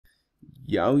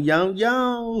Yo, yo,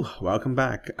 yo! Welcome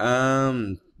back.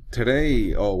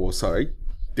 Today,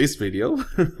 this video,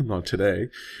 not today.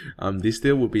 This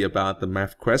video will be about the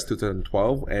Math Quest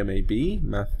 2012 MAB,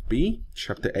 Math B,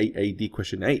 Chapter 8 AD,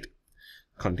 Question 8.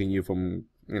 Continue from,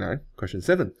 Question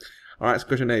 7. Alright, so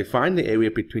Question 8. Find the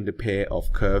area between the pair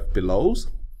of curved belows.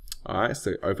 Alright,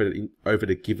 so over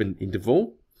the given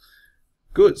interval.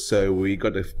 Good, so we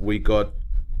got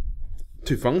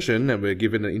two functions and we're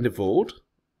given an interval.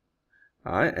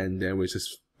 Alright, and then we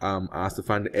just asked to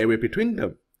find the area between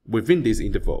them within this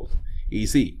interval.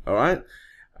 Easy, alright?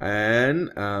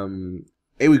 And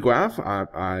area graph,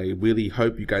 I really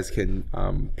hope you guys can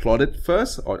plot it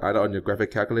first, or either on your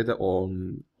graphic calculator or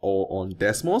on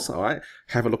Desmos. Alright,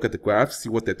 have a look at the graph, see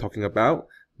what they're talking about.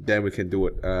 Then we can do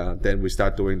it. Then we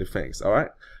start doing the things.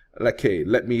 Alright. Okay,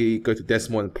 let me go to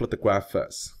Desmos and plot the graph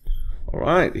first.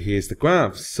 Alright, here's the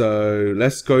graph. So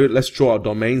let's draw our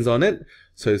domains on it.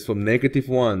 So it's from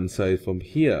 -1, so from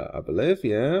here, I believe,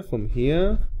 yeah, from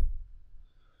here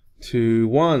to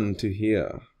 1 to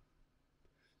here.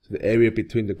 So the area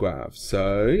between the graphs.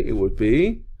 So it would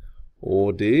be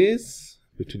all this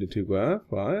between the two graphs,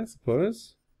 right, I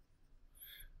suppose.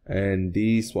 And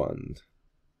these ones.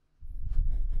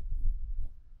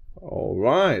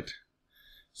 Alright.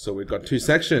 So we've got two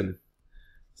sections.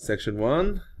 Section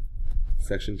 1,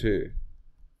 Section 2.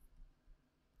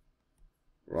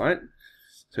 Right?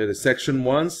 So the section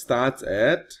 1 starts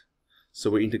at, so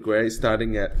we integrate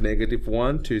starting at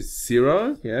 -1 to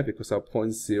 0, yeah, because our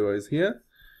point 0 is here.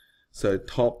 So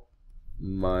top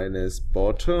minus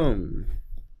bottom,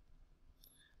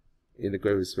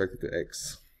 integrate with respect to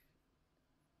x.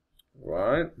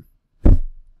 Right?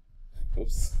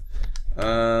 Oops.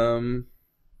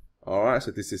 Alright,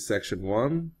 so this is section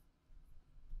 1.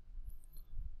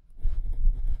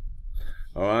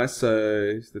 Alright,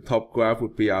 so the top graph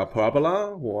would be our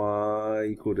parabola, y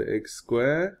equal to x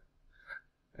squared,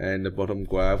 and the bottom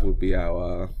graph would be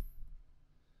our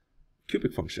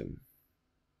cubic function.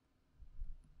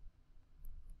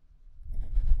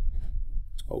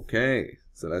 Okay,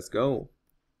 so let's go.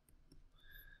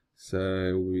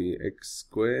 So we x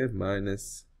squared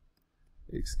minus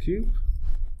x cubed,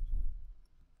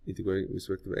 integrating with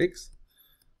respect to x.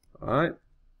 Alright,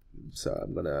 so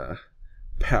I'm gonna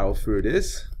power through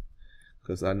this,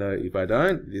 because I know if I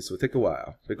don't, this will take a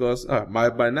while, because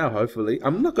by now hopefully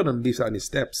I'm not gonna miss any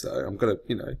steps, though. I'm gonna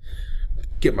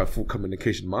get my full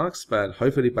communication marks, but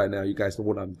hopefully by now you guys know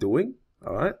what I'm doing.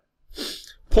 Alright,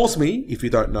 pause me if you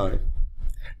don't know.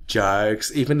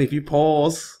 Jokes. Even if you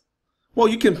pause, well,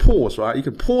 you can pause, right? You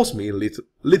can pause me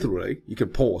literally, you can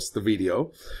pause the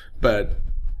video, but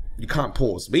you can't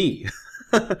pause me.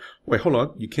 Wait, hold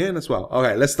on, you can as well.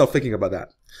 Okay, let's stop thinking about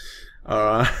that.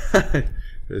 Alright,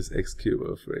 there's x cubed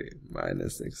over 3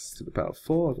 minus x to the power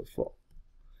 4 over 4.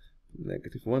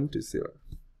 -1 to 0.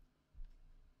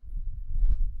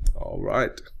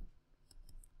 Alright.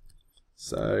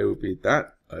 So it would be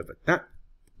that over that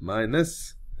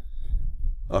minus,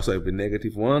 also it would be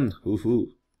 -1.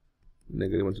 Woohoo.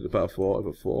 -1 to the power 4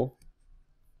 over 4.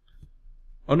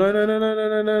 Oh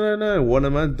no. What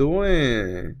am I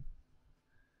doing?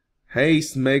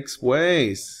 Haste makes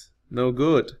waste. No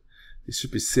good. It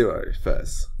should be 0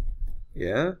 first.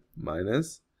 Yeah?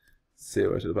 Minus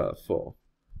 0 to the power of 4.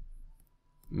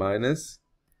 Minus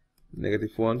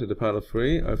 -1 to the power of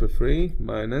 3 over 3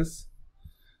 minus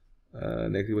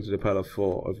 -1 to the power of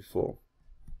 4 over 4.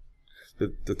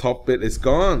 The top bit is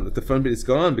gone. The front bit is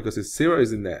gone because the 0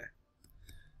 is in there.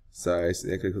 So it's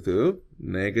equal to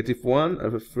 -1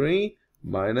 over 3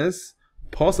 minus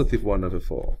 +1 over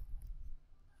 4.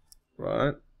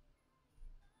 Right?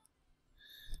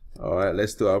 Alright,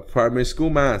 let's do our primary school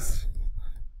math.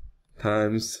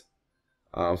 Times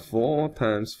 4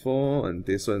 times 4, and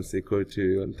this one's equal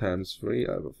to 1 times 3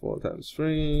 over 4 times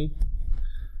 3.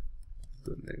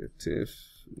 So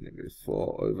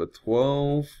 -4 over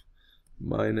 12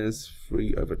 minus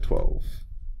 3 over 12.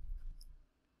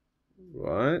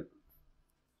 Right?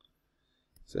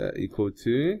 So equal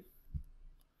to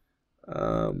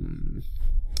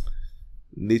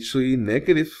literally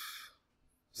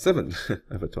 -7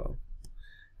 over 12.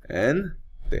 And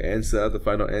the answer, the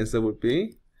final answer would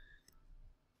be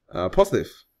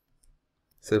positive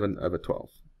 7 over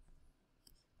 12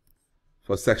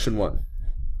 for section 1.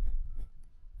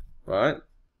 Right?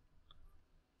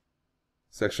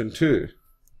 Section 2.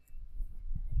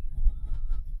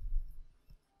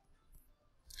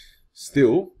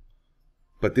 Still,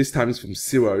 but this time it's from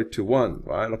 0 to 1,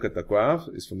 right? Look at the graph,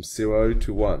 it's from 0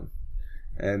 to 1.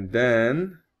 And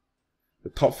then the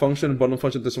top function and bottom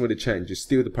function doesn't really change. It's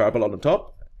still the parabola on the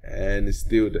top, and it's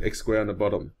still the x squared on the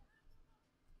bottom.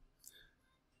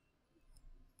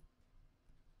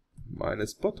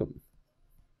 minus bottom.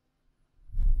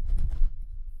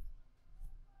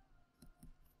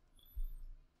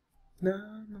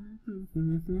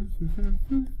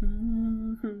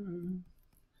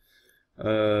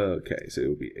 Okay, so it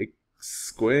will be x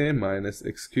squared minus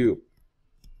x cubed.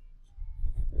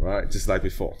 Right, just like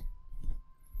before.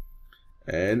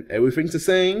 And everything's the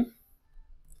same.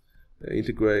 The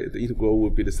integral will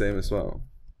be the same as well.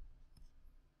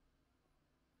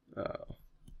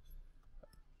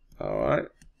 Alright,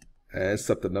 and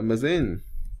sub the numbers in.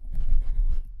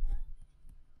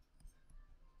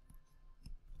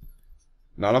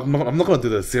 Now I'm not going to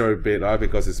do the 0 bit, right?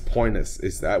 Because it's pointless.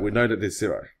 It's that we know that it's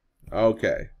 0.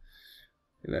 Okay,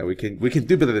 you know we can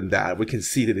do better than that. We can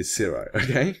see that it's 0.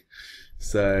 Okay,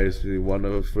 so it's 1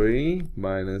 over 3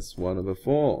 minus 1 over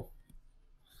 4,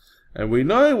 and we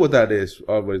know what that is.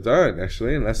 Oh, we don't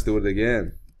actually. Let's do it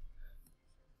again.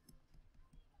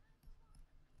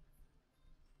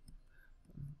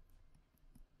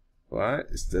 Right,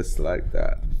 it's just like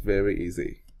that. Very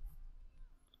easy.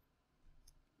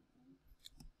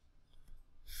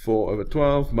 4 over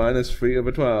 12 minus 3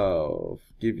 over 12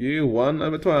 give you 1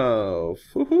 over 12.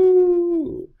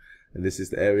 Woohoo! And this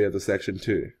is the area of the section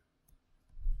 2.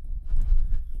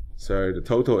 So the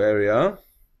total area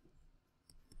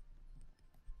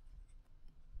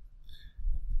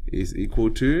is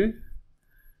equal to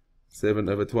 7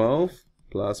 over 12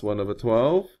 plus 1 over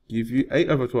 12 give you 8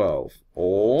 over 12,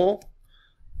 or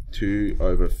 2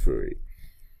 over 3.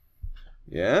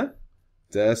 Yeah?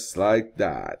 Just like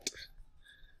that.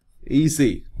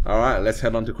 Easy. Alright, let's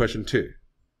head on to question 2.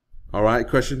 Alright,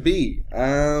 question B.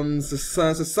 So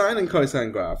sine and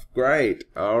cosine graph. Great.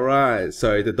 Alright,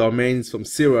 so the domains from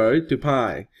 0 to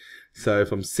pi. So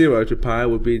from 0 to pi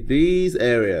would be these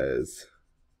areas.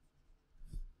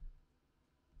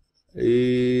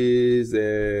 This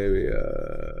area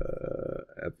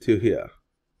up to here.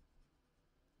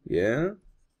 Yeah?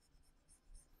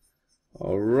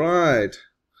 Alright.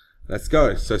 Let's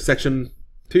go. So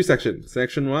two sections.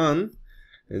 Section 1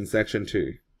 and section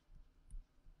 2.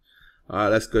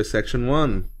 Alright, let's go section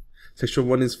 1. Section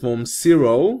 1 is from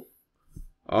 0.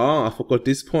 Oh, I forgot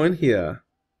this point here.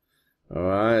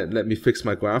 Alright, let me fix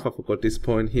my graph. I forgot this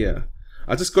point here.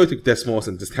 I'll just go to decimals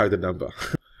and just count the number.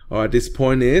 Alright, this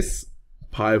point is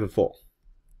pi over 4.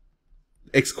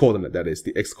 X coordinate, that is,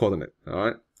 the x coordinate.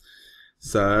 Alright.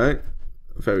 So,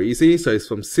 very easy. So it's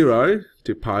from 0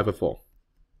 to pi over 4.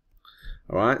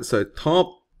 Alright, so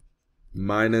top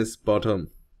minus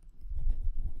bottom.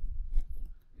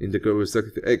 Integral with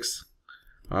respect to x.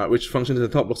 Alright, which function is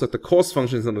at the top? Looks like the cos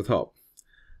function is on the top.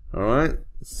 Alright,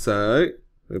 so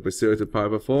we'll put 0 to pi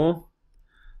over 4.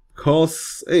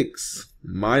 Cos x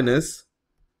minus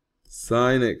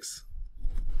sin x.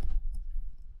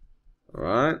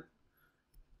 Alright.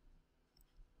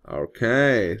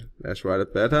 Okay, let's write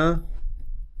it better.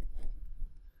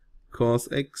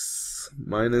 Cos x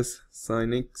minus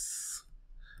sin x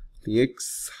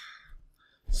dx.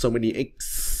 So many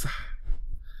x.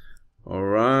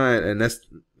 Alright, and that's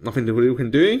nothing that we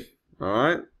can do.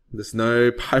 Alright, there's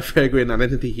no Pythagorean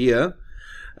identity here.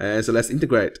 And so let's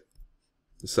integrate.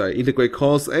 So integrate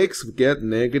cos x, we get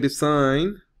negative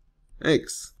sin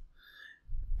x.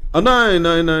 Oh no,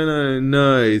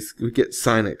 we get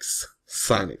sin x.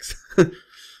 Sin x.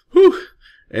 Whew.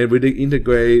 And we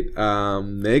integrate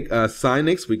sin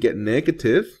x, we get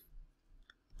negative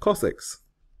cos x.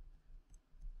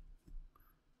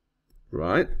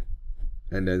 Right?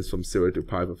 And then it's from 0 to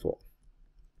pi over 4.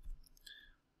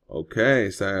 Okay,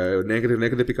 so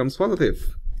negative becomes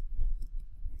positive.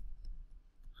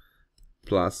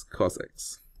 Plus cos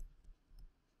x.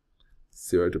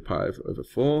 0 to pi over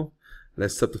 4.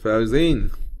 Let's sub the values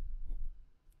in.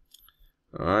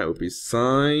 Alright, it will be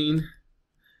sine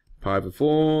pi over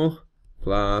 4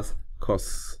 plus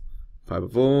cos pi over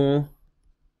 4.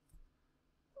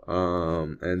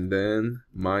 And then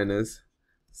minus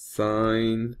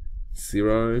sine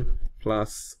 0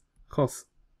 plus cos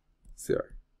 0.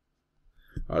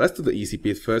 Alright, let's do the easy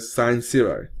bit first. Sine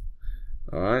 0.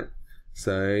 Alright,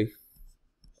 so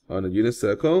on a unit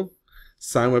circle,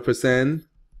 sine represent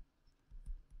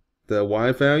the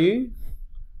y value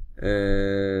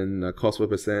and cos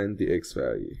represent the x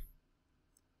value.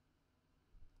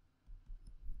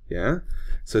 Yeah,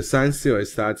 so sine 0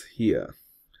 starts here.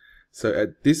 So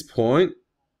at this point,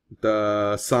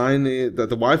 the sine,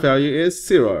 the y value is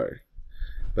 0,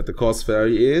 but the cos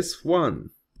value is 1.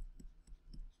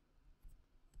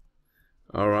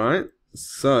 Alright,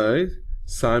 so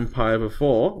sine pi over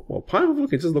 4, well, pi over 4, we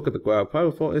can just look at the graph. Pi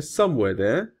over 4 is somewhere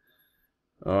there.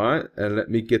 Alright, and let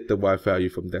me get the y value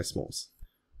from decimals.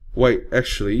 Wait,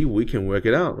 actually, we can work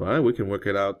it out, right? We can work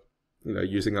it out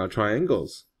using our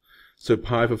triangles. So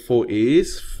pi over 4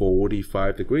 is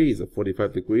 45 degrees. So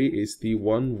 45 degrees is the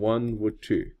 1 root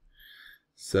 2.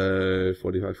 So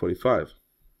 45, 45.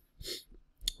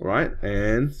 Right,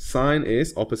 and sine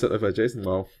is opposite over adjacent.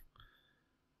 Well,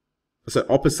 so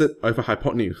opposite over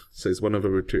hypotenuse. So it's 1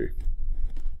 over root 2.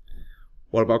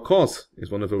 What about cos? It's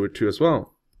 1 over root 2 as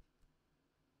well.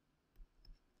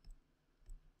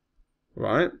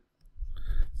 Right?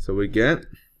 So we get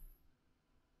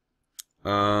 2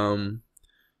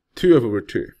 over root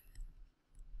 2.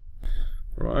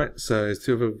 Right? So it's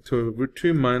 2 over root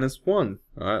 2 minus 1.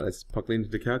 Alright, let's plug it into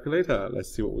the calculator.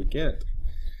 Let's see what we get.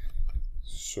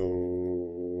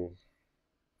 So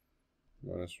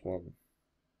minus 1.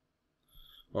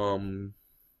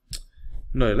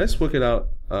 No, let's work it out.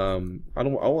 I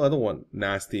don't want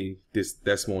nasty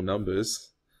decimal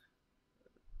numbers.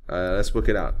 Let's work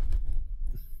it out.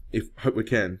 Hope we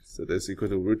can. So that's equal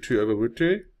to root 2 over root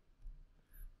 2.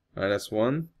 Alright, that's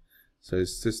 1. So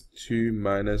it's just 2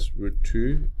 minus root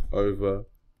 2 over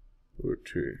root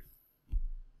 2.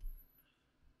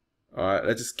 Alright,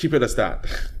 let's just keep it as that.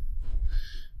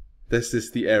 This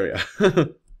is the area. Let's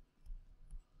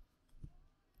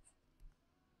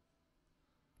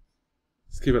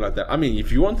keep it like that. I mean, if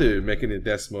you want to make it in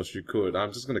decimals, you could.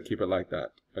 I'm just going to keep it like that.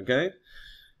 Okay?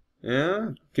 Yeah?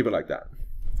 Keep it like that.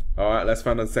 Alright, let's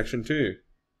find out section 2.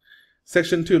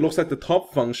 Section 2 looks like the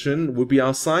top function would be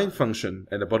our sine function,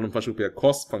 and the bottom function would be a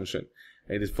cos function.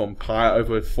 And it's from pi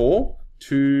over 4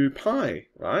 to pi,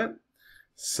 right?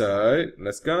 So,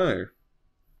 let's go.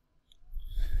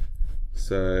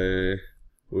 So, it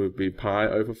would be pi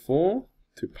over 4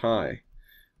 to pi.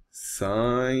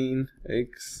 Sine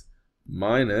x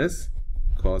minus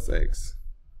cos x.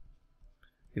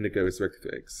 Integrate with respect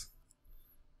to x.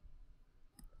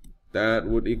 That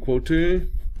would equal to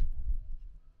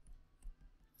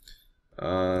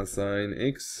sine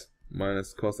x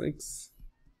minus cos x.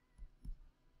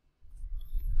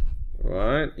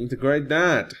 Right, integrate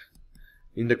that.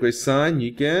 Integrate sine,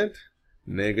 you get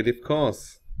negative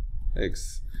cos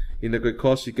x. Integrate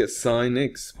cos, you get sine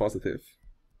x, positive.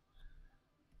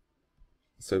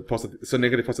 So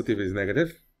negative positive is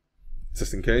negative.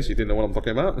 Just in case you didn't know what I'm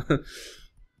talking about.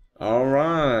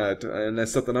 Alright, and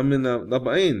let's set the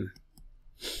number in.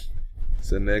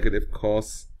 So negative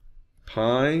cos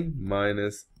pi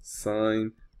minus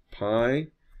sine pi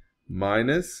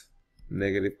minus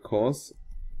negative cos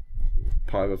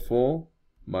pi over 4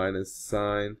 minus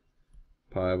sine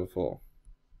pi over 4.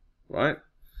 Right?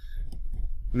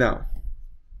 Now,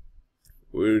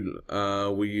 we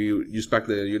use back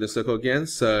the unit circle again.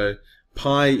 So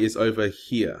pi is over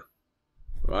here.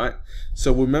 Right?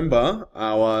 So remember,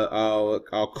 our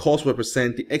cos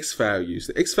represent the x values.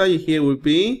 The x value here would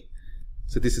be,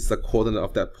 so this is the coordinate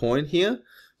of that point here.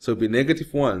 So it would be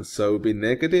negative 1. So it would be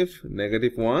negative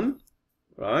 1,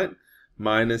 right?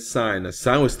 Minus sine. The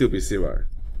sine will still be 0.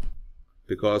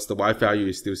 Because the y value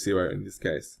is still 0 in this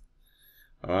case.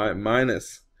 Alright,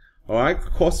 minus. Alright,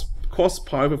 cos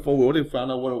pi over 4, we already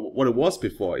found out what it was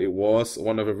before. It was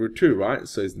 1 over root 2, right?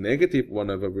 So it's negative 1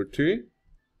 over root 2.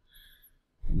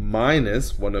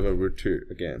 Minus 1 over root 2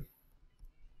 again.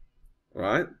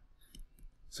 Right?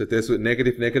 So this with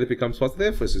negative becomes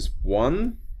positive, which is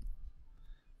 1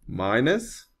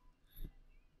 minus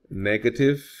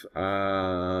negative 2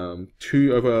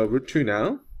 over root 2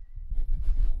 now.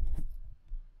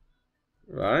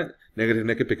 Right?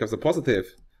 Negative becomes a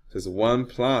positive. So it's 1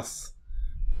 plus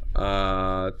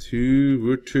 2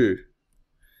 root 2.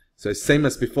 So same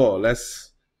as before.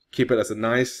 Let's keep it as a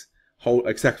nice whole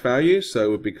exact value. So it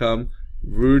would become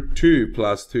root 2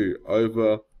 plus 2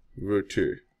 over root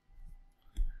 2.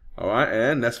 Alright,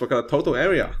 and let's work out total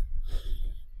area.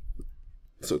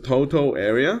 So total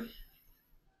area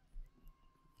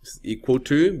is equal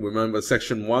to, remember,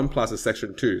 section 1 plus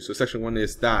section 2. So section 1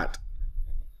 is that.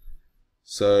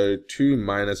 So 2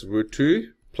 minus root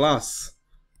 2 plus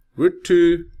root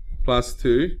 2 plus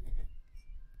 2.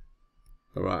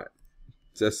 Alright,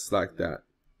 just like that.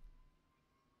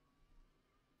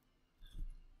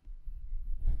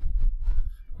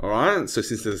 Alright, so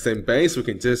since it's the same base, we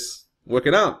can just work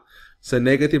it out. So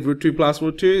negative root 2 plus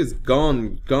root 2 is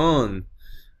gone.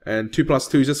 And 2 plus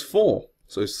 2 is just 4.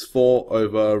 So it's 4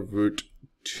 over root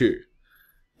 2.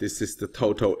 This is the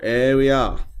total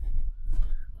area.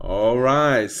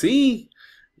 Alright, see?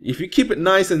 If you keep it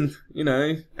nice and,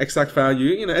 exact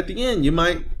value, at the end, you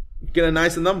might get a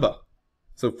nicer number.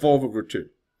 So 4 over root 2.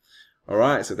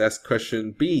 Alright, so that's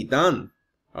question B done.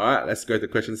 Alright, let's go to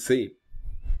question C.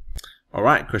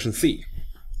 Alright, question C.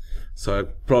 So I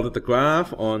plotted the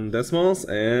graph on decimals,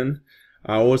 and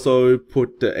I also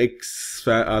put the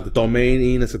the domain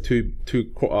in as a two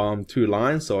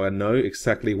lines, so I know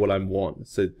exactly what I want.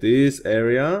 So this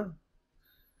area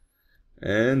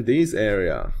and this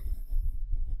area,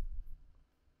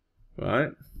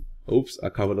 right? Oops, I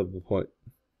covered up the point.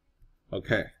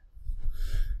 Okay.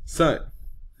 So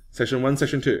section 1,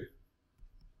 section 2.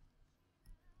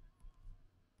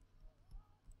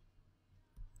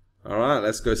 All right,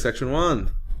 let's go section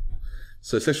 1.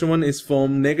 So section 1 is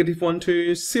from -1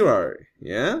 to 0.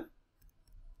 Yeah.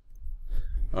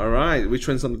 All right, which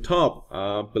one's on the top?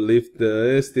 I believe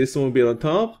this one will be on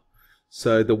top.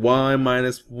 So the y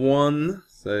minus 1.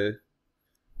 So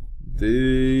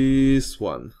this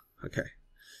one. Okay.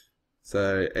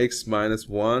 So x minus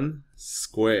 1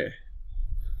 square.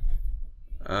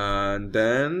 And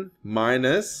then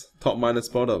minus top minus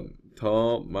bottom.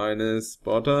 Top minus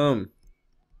bottom.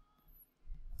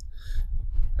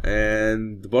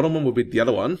 And the bottom one will be the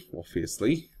other one,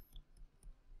 obviously.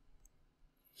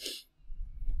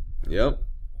 Yep.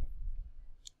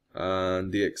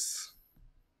 And dx.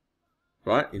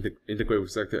 Right? Integrate with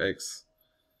respect to x.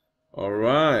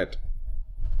 Alright.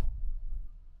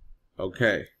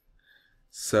 Okay.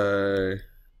 So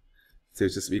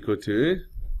it's just equal to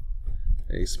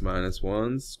x minus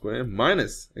 1 square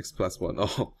minus x plus 1.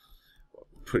 Oh,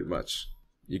 pretty much.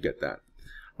 You get that.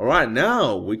 Alright,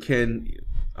 now we can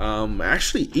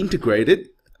actually integrate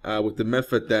it with the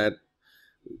method that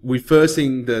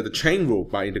reversing the chain rule,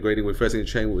 by integrating reversing the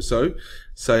chain rule.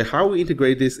 So how we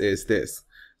integrate this is this.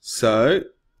 So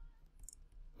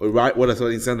we write what is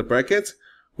inside the bracket.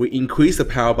 We increase the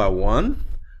power by 1.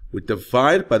 We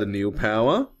divide by the new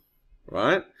power,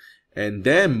 right? And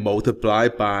then multiply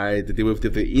by the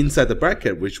derivative inside the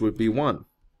bracket, which would be 1.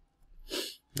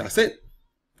 That's it.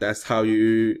 That's how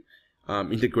you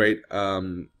integrate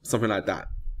something like that.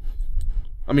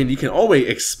 I mean, you can always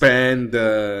expand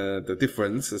the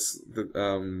differences,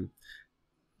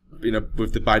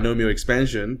 with the binomial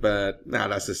expansion, but nah,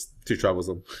 that's just too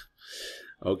troublesome.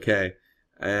 Okay,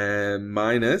 and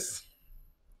minus,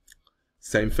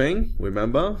 same thing.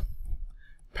 Remember,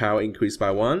 power increased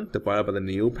by 1, divided by the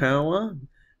new power,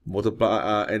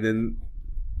 multiply, and then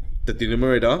the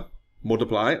denominator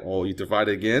multiply, or you divide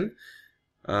it again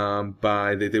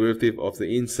by the derivative of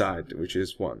the inside, which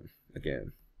is 1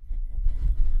 again.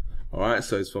 Alright,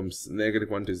 so it's from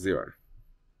 -1 to 0.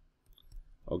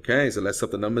 Okay, so let's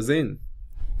sub the numbers in.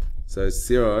 So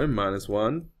 0 minus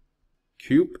 1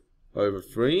 cube over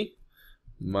 3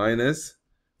 minus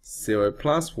 0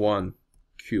 plus 1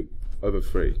 cube over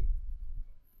 3.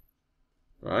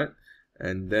 Right?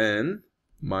 And then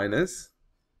minus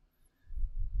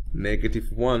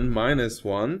 -1 minus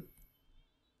 1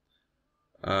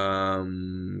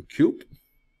 cube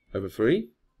over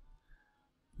 3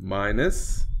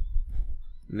 minus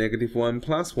 -1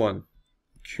 plus 1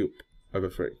 cube over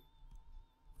 3.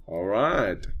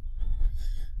 Alright.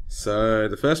 So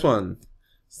the first one,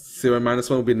 0 minus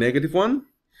 1 will be -1.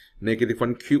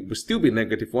 -1 cube will still be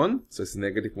 -1. So it's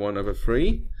 -1 over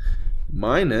 3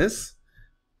 minus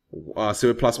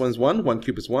 0 plus 1 is 1. 1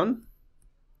 cube is 1.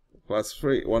 Plus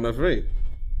 3, 1 over 3.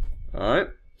 Alright.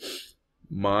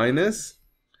 Minus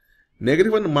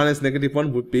 -1 minus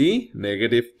 -1 would be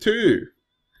 -2.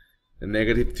 And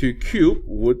 -2 cube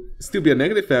would still be a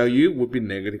negative value, would be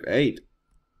 -8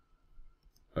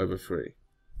 over 3.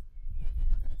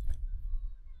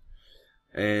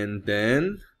 And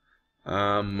then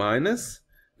minus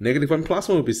 -1 plus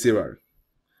 1 would be 0.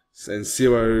 And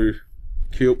 0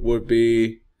 cube would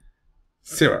be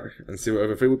 0. And 0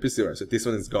 over 3 would be 0. So this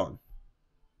one is gone.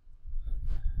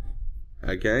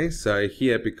 Okay, so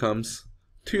here it becomes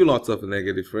 2 lots of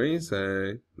 -3.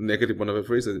 So -1 over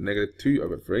 3, so -2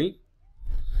 over 3.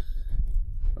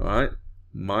 Alright,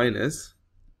 minus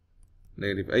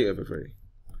 -8 over 3.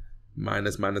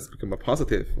 Minus become a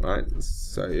positive, right?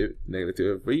 So -2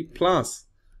 over 3 plus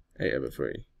 8 over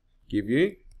 3. Give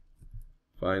you,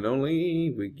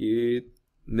 finally, we get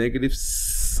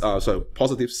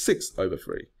positive 6 over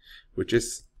 3, which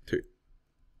is 2.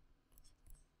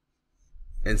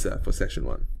 Answer for section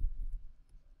 1.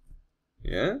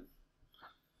 Yeah?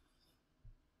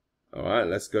 Alright,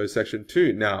 let's go section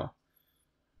 2. Now,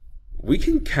 we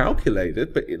can calculate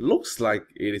it, but it looks like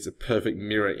it is a perfect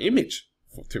mirror image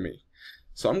to me.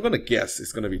 So I'm going to guess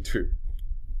it's going to be 2.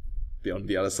 On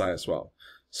the other side as well.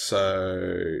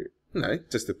 So,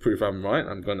 just to prove I'm right,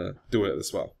 I'm going to do it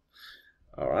as well.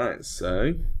 Alright,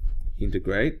 so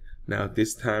integrate. Now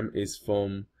this time is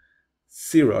from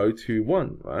 0 to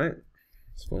 1, right?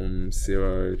 It's from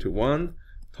 0 to 1,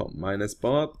 top minus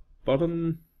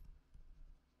bottom.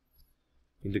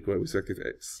 Integrate with respect to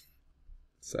x.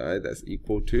 So that's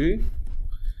equal to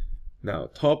Now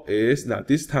top is, now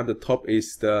this time the top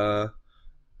is the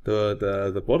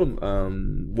bottom,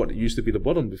 what used to be the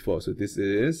bottom before. So this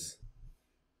is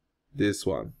this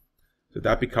one. So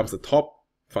that becomes the top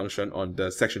function on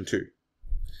the section 2.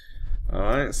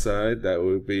 Alright, so that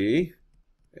will be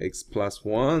x plus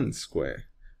 1 square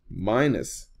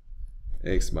minus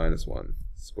x minus 1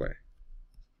 square.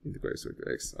 Integrate with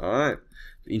x. Alright,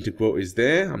 the integral is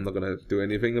there. I'm not going to do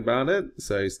anything about it.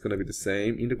 So it's going to be the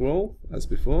same integral as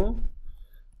before.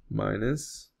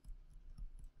 Minus,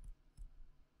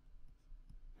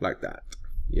 like that.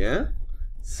 Yeah?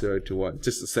 0 to 1.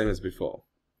 Just the same as before.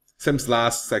 Same as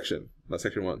last section. That's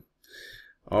section 1.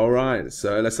 Alright,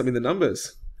 so let's sum in the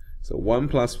numbers. So 1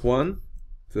 plus 1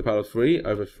 to the power of 3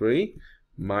 over 3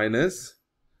 minus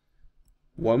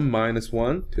 1 minus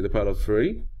 1 to the power of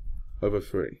 3 over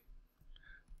 3.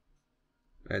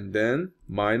 And then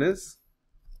minus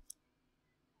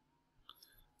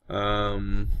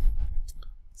 0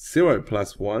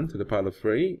 plus 1 to the power of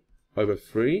 3 over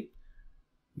 3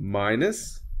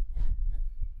 minus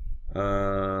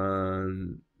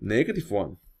negative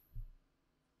 1.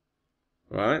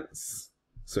 Right?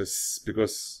 So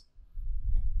because,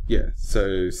 yeah,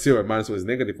 so 0 minus 1 is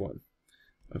negative 1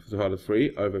 to the power of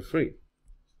 3 over 3.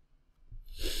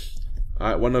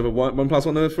 Alright, 1 over 1 plus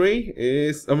 1 over 3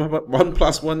 is 1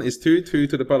 plus 1 is 2. 2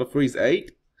 to the power of 3 is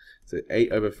 8. So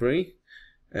 8 over 3.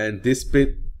 And this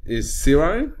bit is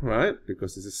 0, right?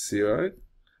 Because this is 0.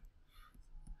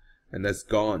 And that's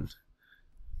gone.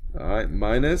 Alright,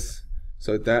 minus.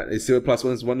 So that is 0 plus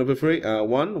 1 is 1 over 3.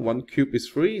 1 cube is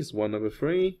 3, is 1 over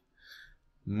 3.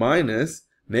 Minus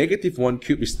negative 1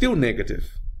 cube is still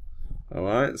negative.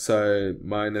 Alright, so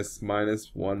minus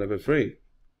 1 over 3.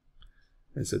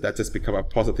 And so that just become a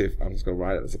positive. I'm just going to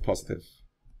write it as a positive.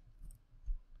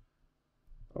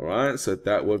 Alright, so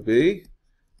that would be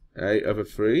 8 over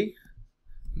 3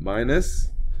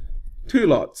 minus 2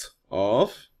 lots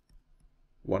of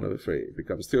 1 over 3. It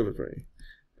becomes 2 over 3.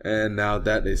 And now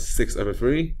that is 6 over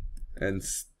 3 and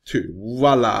 2.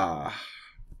 Voila!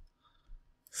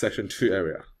 Section 2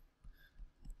 area.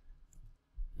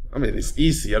 I mean, it's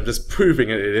easy. I'm just proving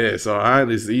it is. Alright,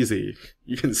 it's easy.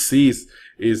 You can see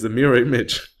is the mirror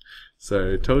image.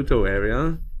 So total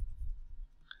area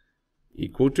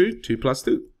equal to 2 plus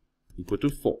 2 equal to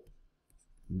 4.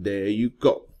 There you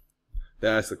go.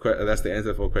 That's the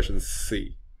answer for question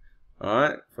C.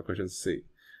 Alright, for question C.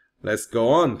 Let's go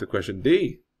on to question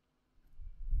D.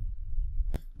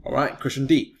 Alright, question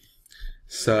D.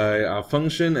 So our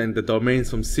function and the domains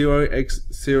from 0,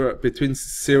 between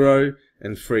 0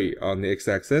 and 3 on the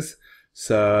x-axis.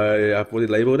 So I've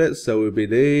already labeled it, so it will be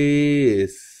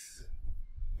this.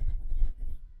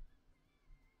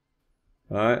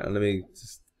 Alright, and let me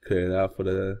just clear it out for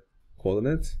the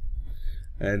coordinates.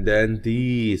 And then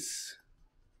these.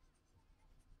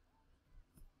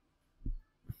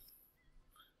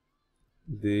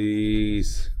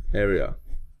 This area.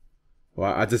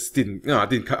 Well, I just didn't. No, I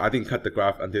didn't cut the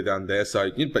graph until down there.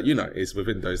 So, but you know, it's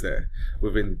within those there,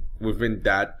 within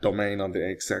that domain on the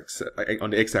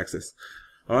x-axis.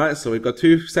 All right. So we've got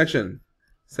two sections,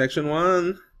 section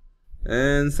 1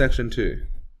 and section 2.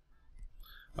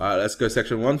 All right. Let's go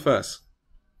section 1 first.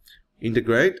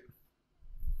 Integrate.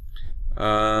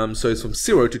 So it's from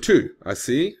 0 to 2. I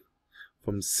see,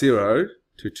 from 0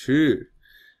 to 2.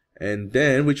 And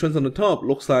then which one's on the top?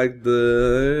 Looks like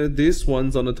this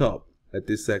one's on the top at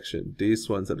this section. This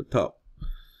one's at the top.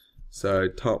 So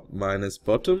top minus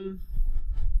bottom.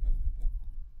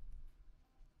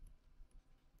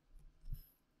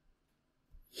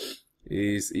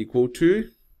 Is equal to,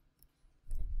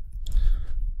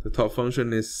 the top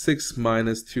function is 6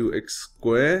 minus 2x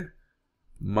squared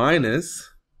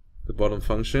minus the bottom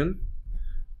function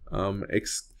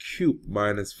x cubed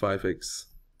minus 5x.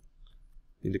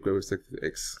 Integrate with respect to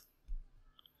x.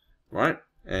 Right?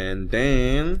 And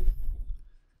then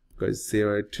goes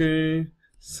 0 to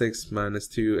 6 minus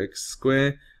 2x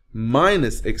squared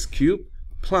minus x cubed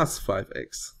plus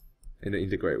 5x. And then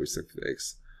integrate with respect to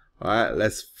x. Alright,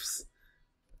 let's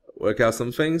work out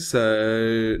some things.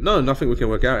 So, no, nothing we can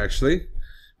work out actually.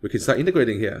 We can start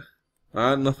integrating here.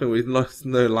 Alright, nothing, with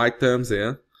no like terms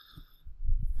here.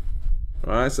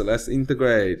 Alright, so let's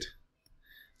integrate.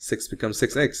 6 becomes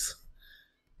 6x.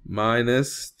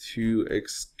 Minus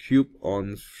 2x cubed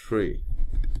on 3.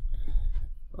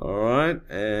 Alright,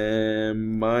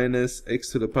 and minus x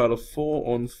to the power of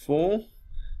 4 on 4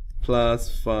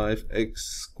 plus 5x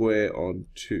squared on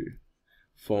 2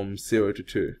 from 0 to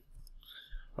 2.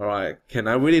 Alright, can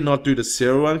I really not do the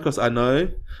 0 one? Because I know,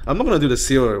 I'm not going to do the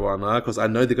 0 one, because I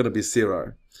know they're going to be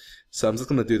 0. So I'm just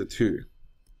going to do the 2.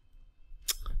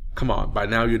 Come on, by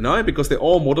now you know it because they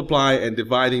all multiply and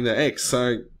dividing the x,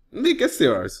 so they get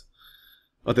zeros.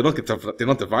 Oh, they're not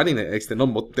dividing the x. They're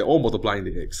all multiplying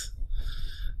the x.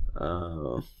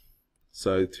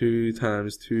 So 2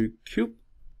 times 2 cubed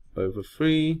over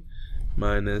 3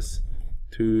 minus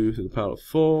 2 to the power of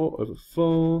 4 over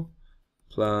 4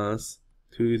 plus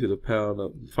 2 to the power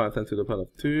of 5 times to the power of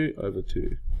 2 over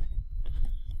 2.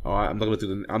 All right, I'm not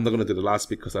gonna do the last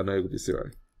bit because I know it will be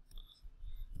 0.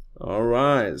 All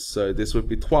right, so this would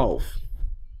be 12.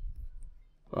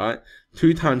 All right,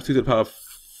 2 times 2 to the power of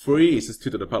 3 is 2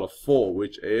 to the power of 4,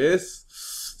 which is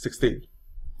 16.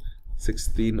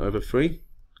 16 over 3.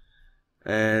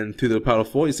 And 2 to the power of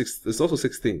 4 is also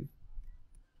 16.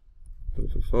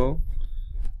 Over 4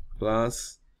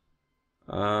 plus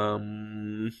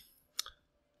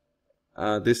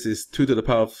this is 2 to the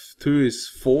power of 2 is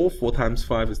 4. 4 times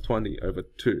 5 is 20 over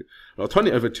 2. Well,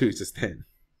 20 over 2 is just 10.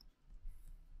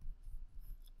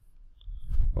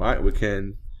 Right,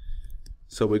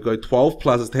 so we go 12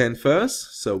 plus 10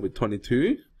 first, so with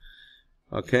 22.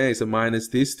 Okay, so minus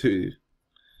these two.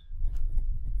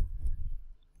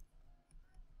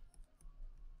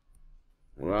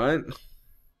 Right,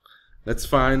 let's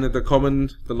find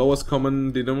the lowest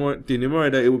common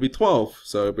denominator. It will be 12,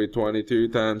 so it will be 22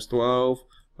 times 12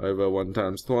 over 1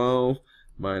 times 12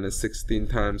 minus 16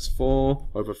 times 4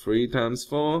 over 3 times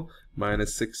 4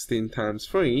 minus 16 times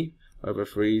 3 over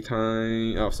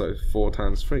 4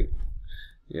 times 3.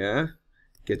 Yeah,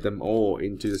 get them all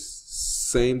into the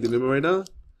same denominator.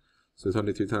 So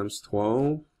 22 times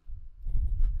 12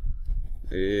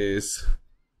 is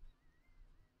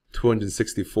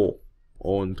 264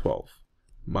 on 12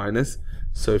 minus,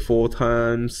 so 4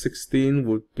 times 16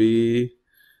 would be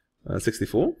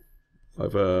 64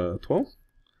 over 12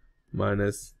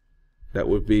 minus, that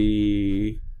would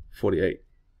be 48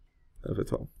 over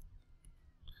 12.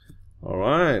 All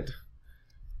right.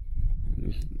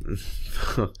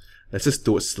 Let's just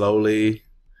do it slowly,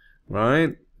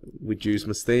 right? Reduce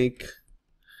mistake,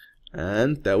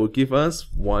 and that will give us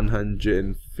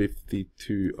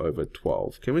 152 over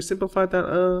 12. Can we simplify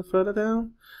that further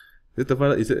down?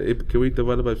 Can we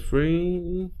divide it by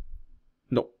 3?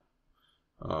 No.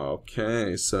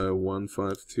 Okay, so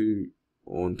 152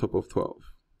 on top of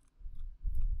 12.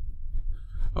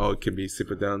 Oh, it can be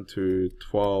simplified down to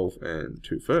 12 and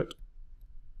 2/3.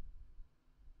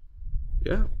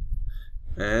 Yeah,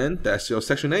 and that's your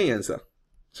section A answer.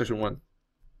 Section 1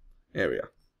 area.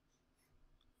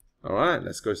 Alright,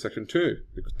 let's go to section 2.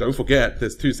 Because don't forget,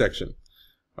 there's 2 sections.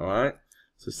 Alright,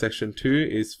 so section 2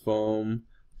 is from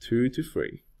 2 to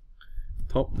 3.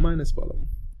 Top minus bottom.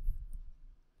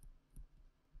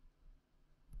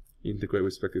 Integrate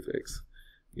with respect to x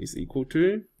is equal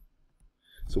to.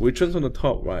 So which one's on the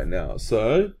top right now?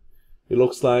 So it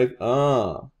looks like,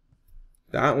 that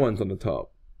one's on the top.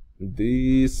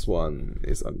 This one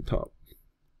is on top.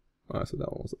 Alright, so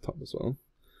that one was on top as well.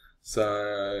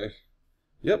 So,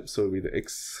 yep, so it'll be the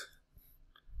x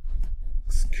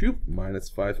cubed minus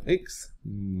 5x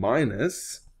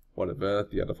minus whatever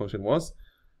the other function was,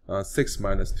 6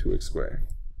 minus 2x squared.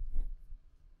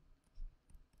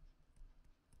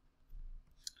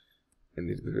 And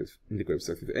integrate with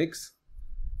respect to x.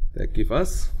 That gives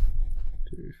us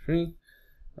 2, 3,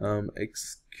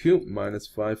 x cubed minus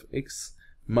 5x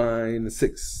minus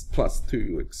 6 plus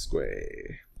 2x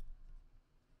squared.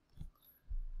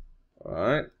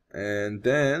 Alright, and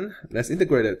then let's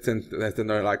integrate it since that's the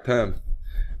no-like term.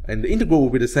 And the integral will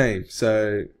be the same,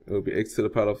 so it will be x to the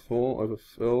power of 4 over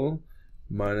 4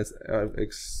 minus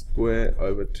 5x squared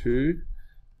over 2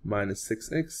 minus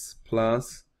 6x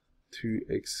plus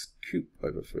 2x cubed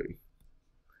over 3.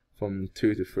 From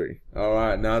 2 to 3.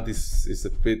 Alright, now this is a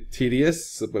bit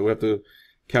tedious, but we have to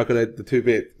calculate the 2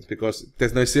 bits because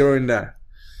there's no 0 in there.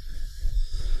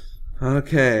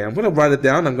 Okay, I'm going to write it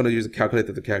down. I'm going to use a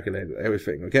calculator to calculate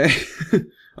everything, okay?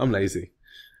 I'm lazy.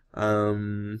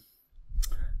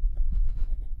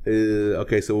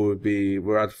 Okay, so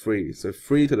we're at 3. So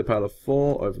 3 to the power of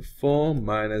 4 over 4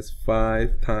 minus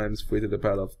 5 times 3 to the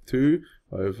power of 2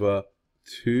 over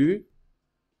 2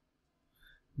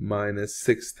 minus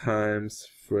 6 times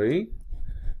 3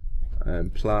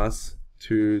 and plus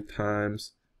 2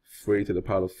 times 3 to the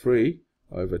power of 3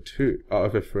 over 2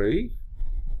 over 3,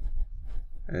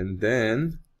 and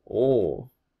then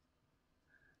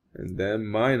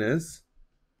minus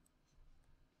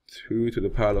 2 to the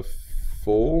power of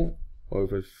 4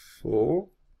 over 4,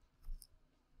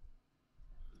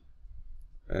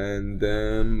 and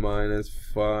then minus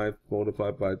 5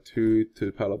 multiplied by 2 to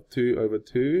the power of 2 over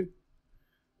 2,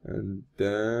 and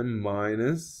then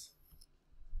minus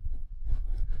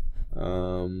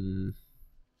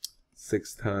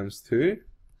 6 times 2,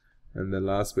 and the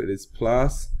last bit is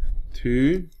plus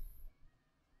 2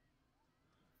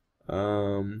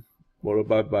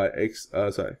 multiplied by x,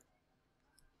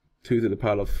 2 to the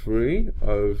power of 3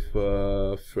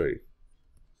 over 3.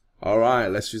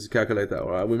 Alright, let's use a calculator.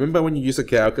 Alright, remember when you use a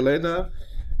calculator,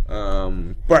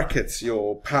 brackets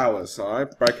your powers, alright?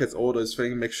 Brackets all those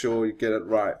things, make sure you get it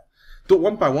right. Do it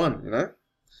one by one, you know?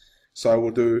 So I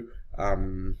will do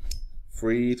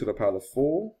 3 to the power of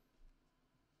 4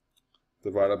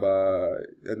 divided by,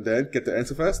 and then get the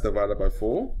answer first, divided by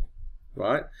 4,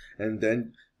 right? And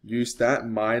then use that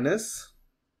minus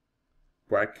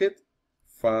bracket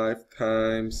 5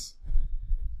 times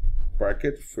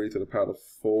bracket 3 to the power of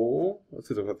 4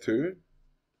 to the power of 2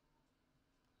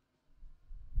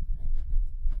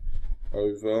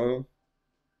 over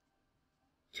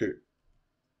 2.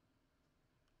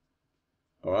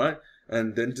 Alright,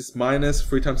 and then just minus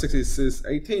 3 times 6 is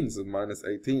 18, so minus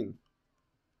 18.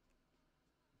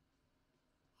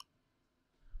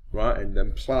 Right, and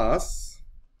then plus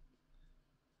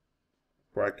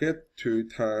bracket 2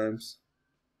 times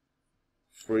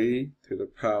 3 to the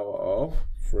power of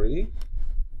 3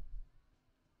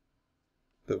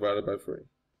 divided by 3.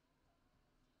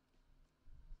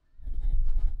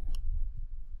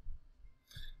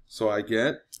 So I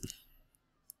get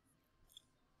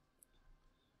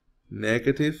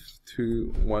negative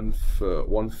 2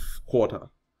 1/4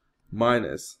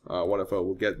 minus whatever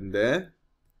we'll get in there.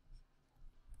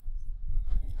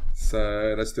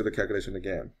 So let's do the calculation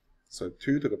again. So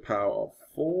 2 to the power of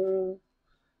 4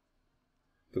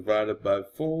 divided by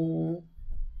 4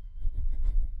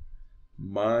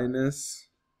 minus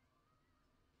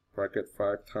bracket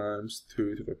 5 times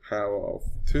 2 to the power of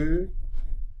 2.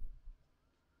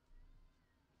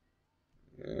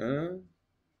 Yeah.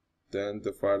 Then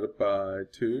divided by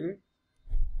 2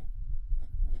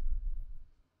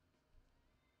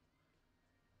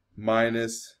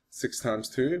 minus 6 times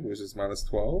 2, which is minus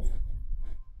 12,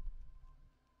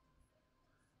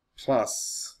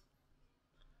 plus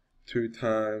 2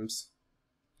 times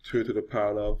 2 to the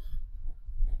power of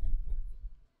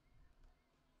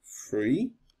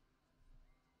 3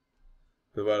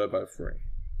 divided by 3.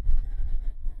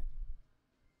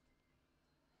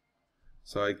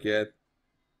 So I get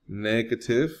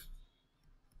negative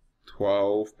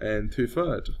 12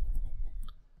 2/3.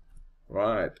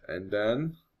 Right, and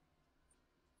then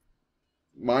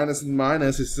minus and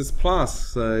minus is just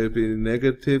plus, so it'll be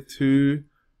negative 2.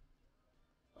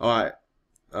 Alright,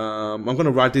 I'm going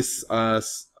to write this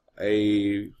as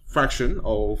a fraction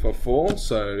over 4,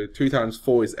 so 2 times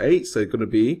 4 is 8, so it's going to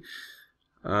be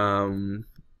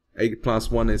 8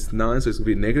 plus 1 is 9, so it's going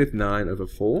to be negative 9 over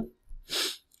 4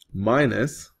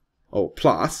 minus,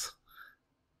 plus,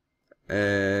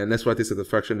 and let's write this as a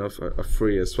fraction of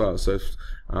 3 as well. So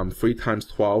 3 times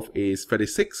 12 is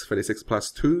 36. 36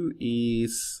 plus 2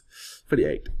 is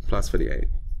 38. Plus 38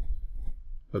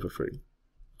 over 3.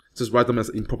 Just write them as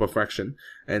improper fraction,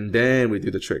 and then we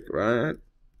do the trick, right?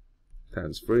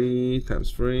 Times 3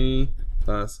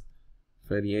 plus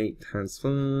 38 times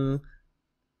 4.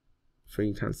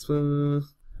 3 times 4.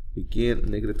 We get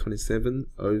negative 27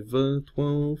 over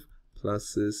 12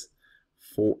 plus is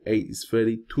 4 8 is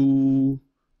 32.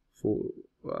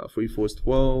 3 4 is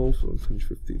 12.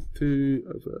 152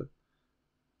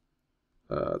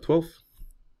 over 12.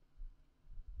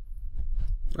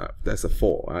 That's a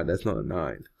 4. That's not a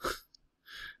 9.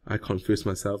 I confused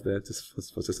myself there just for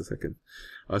just a second.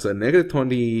 So negative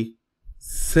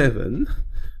 27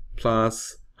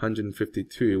 plus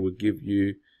 152 will give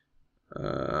you.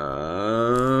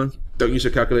 Don't use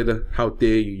your calculator. How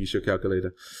dare you use your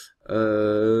calculator?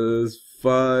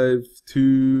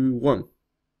 521.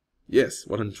 Yes,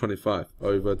 125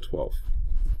 over 12.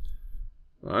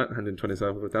 Alright,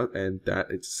 125 over 12, and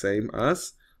that is the same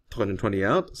as 220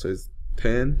 out, so it's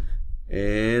 10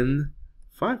 and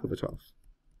 5 over 12.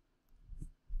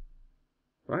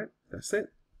 Right, that's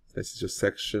it. This is your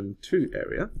section 2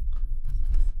 area.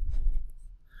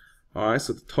 Alright,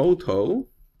 so the total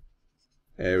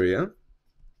area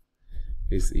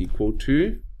is equal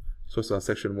to, so it's our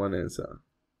section 1 answer.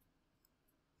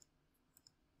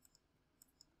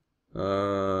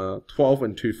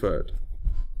 12 2/3.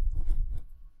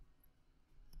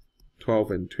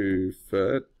 12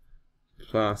 2/3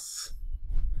 plus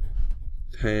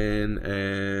 10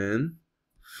 and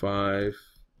 5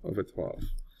 over 12.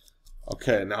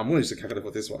 Okay, now I'm gonna use the calculator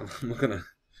for this one. I'm not gonna.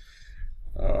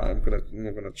 I'm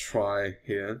gonna try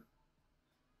here.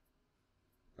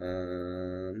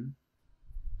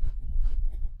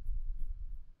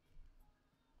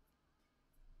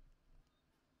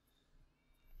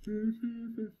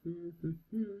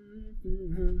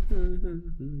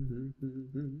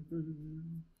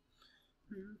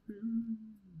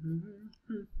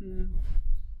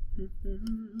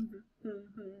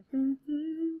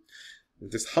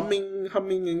 Just humming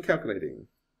and calculating,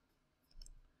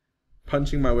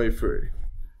 punching my way through.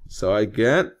 So I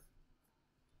get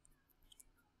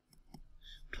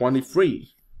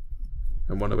 23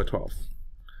 and 1/12,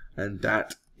 and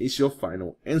that is your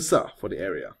final answer for the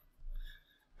area.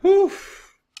 Whew.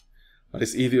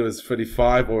 This video is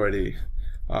 35 already.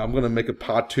 I'm gonna make a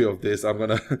part 2 of this. I'm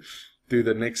gonna do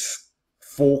the next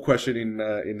 4 questions in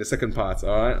the second part. All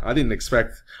right. I didn't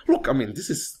expect. Look, I mean, this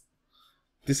is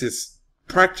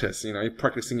practice. You know, you're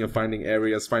practicing your finding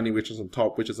areas, finding which is on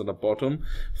top, which is on the bottom,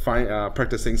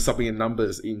 practicing subbing in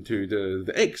numbers into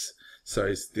the X. So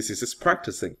this is just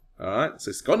practicing. All right. So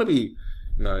it's gonna be,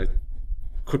 you know,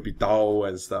 could be dull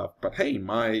and stuff, but hey,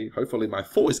 hopefully my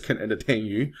voice can entertain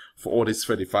you for all these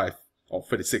 35 or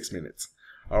 36 minutes.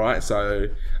 All right, so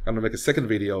I'm gonna make a second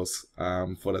videos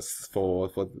for this for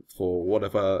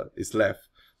whatever is left.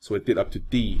 So we did up to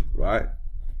D, right?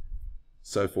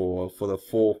 So for another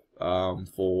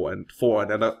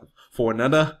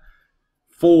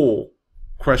 4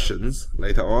 questions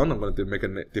later on, I'm gonna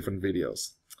make different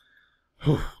videos.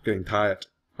 Whew, getting tired.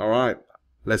 All right.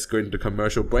 Let's go into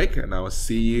commercial break, and I will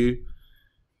see you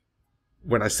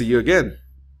when I see you again.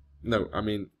 No, I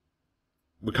mean,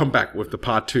 we'll come back with the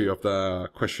part 2 of the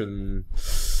question. I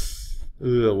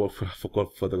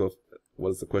forgot what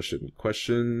is the question?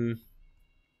 Question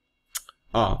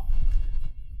 8.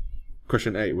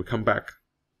 We'll come back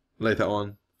later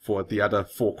on for the other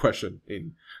 4 questions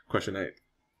in question 8.